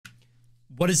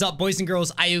What is up, boys and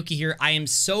girls? Aoki here. I am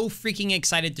so freaking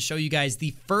excited to show you guys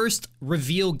the first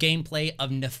reveal gameplay of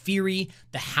Naafiri,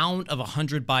 the Hound of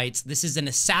 100 Bytes. This is an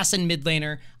assassin mid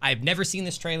laner. I've never seen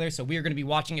this trailer, so we are going to be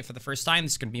watching it for the first time.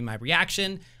 This is going to be my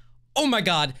reaction. Oh my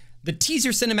god, the teaser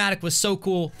cinematic was so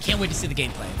cool. Can't wait to see the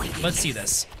gameplay. Let's see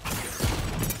this.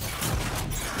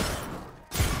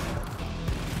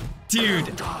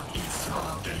 Dude.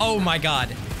 Oh my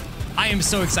god. I am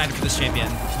so excited for this champion.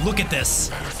 Look at this.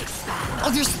 Oh,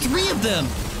 there's 3 of them.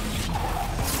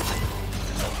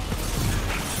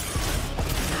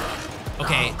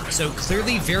 Okay, so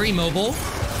clearly very mobile.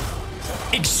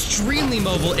 Extremely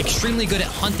mobile, extremely good at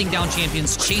hunting down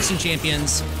champions, chasing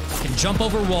champions, can jump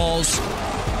over walls.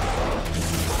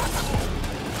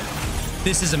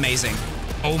 This is amazing.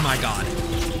 Oh my god.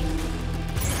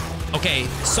 Okay,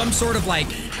 some sort of like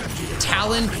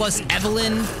Talon plus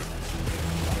Evelyn,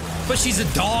 but she's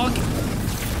a dog.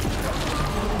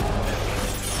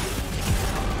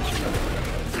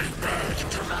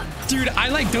 Dude, I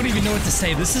like don't even know what to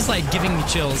say. This is like giving me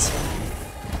chills.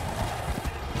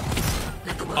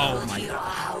 Oh my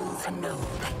god.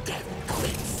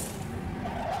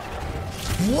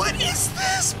 What is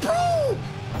this, bro?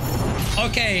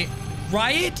 Okay,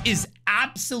 Riot is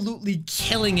absolutely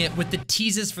killing it with the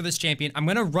teases for this champion. I'm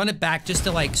gonna run it back just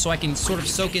to like, so I can sort of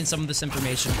soak in some of this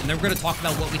information. And then we're gonna talk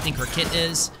about what we think her kit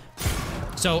is.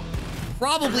 So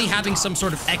probably having some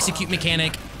sort of execute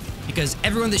mechanic, because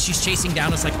everyone that she's chasing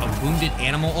down is like a wounded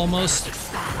animal almost.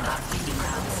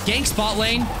 Gank spot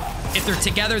lane. If they're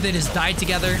together, they just die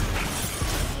together.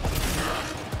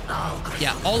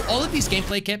 Yeah, all of these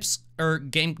gameplay clips, or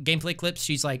gameplay clips,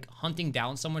 she's like hunting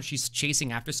down someone, she's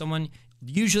chasing after someone.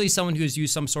 Usually someone who has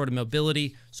used some sort of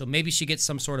mobility. So maybe she gets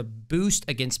some sort of boost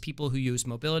against people who use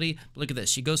mobility. But look at this,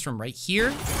 she goes from right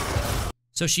here.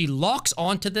 So she locks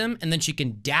onto them and then she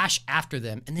can dash after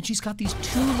them. And then she's got these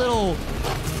 2 little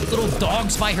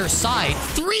dogs by her side.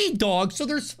 3 dogs, so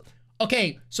there's,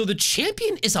 okay, so the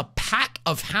champion is a pack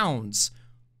of hounds.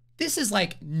 This is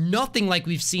like nothing like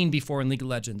we've seen before in League of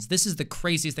Legends. This is the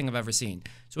craziest thing I've ever seen.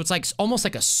 So it's like almost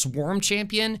like a swarm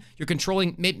champion. You're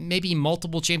controlling maybe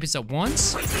multiple champions at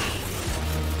once.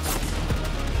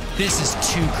 This is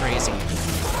too crazy.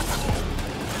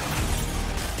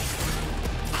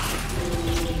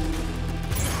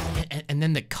 And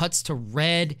then the cuts to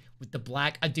red with the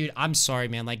black. Dude, I'm sorry,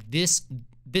 man. Like this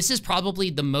is probably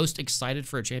the most excited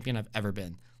for a champion I've ever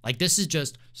been. Like this is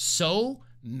just so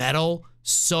metal,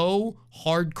 so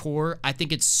hardcore. I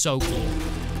think it's so cool.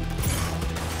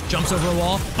 Jumps over a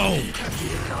wall, boom.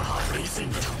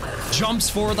 Jumps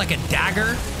forward like a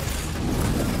dagger.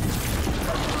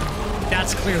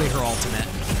 That's clearly her ultimate.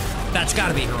 That's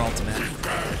gotta be her ultimate.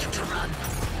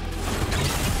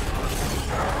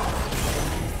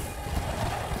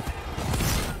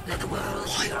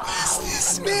 What is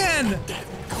this, man?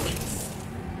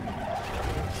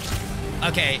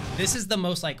 Okay, this is the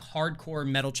most like hardcore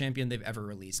metal champion they've ever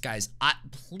released. Guys,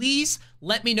 please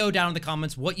let me know down in the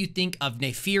comments what you think of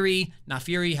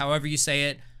Naafiri, however you say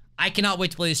it. I cannot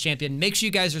wait to play this champion. Make sure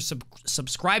you guys are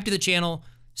subscribed to the channel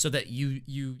so that you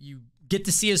get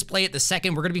to see us play it the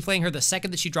second. We're gonna be playing her the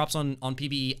second that she drops on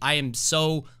PvE. I am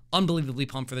so unbelievably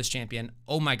pumped for this champion.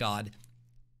 Oh my god.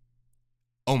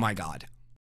 Oh my god.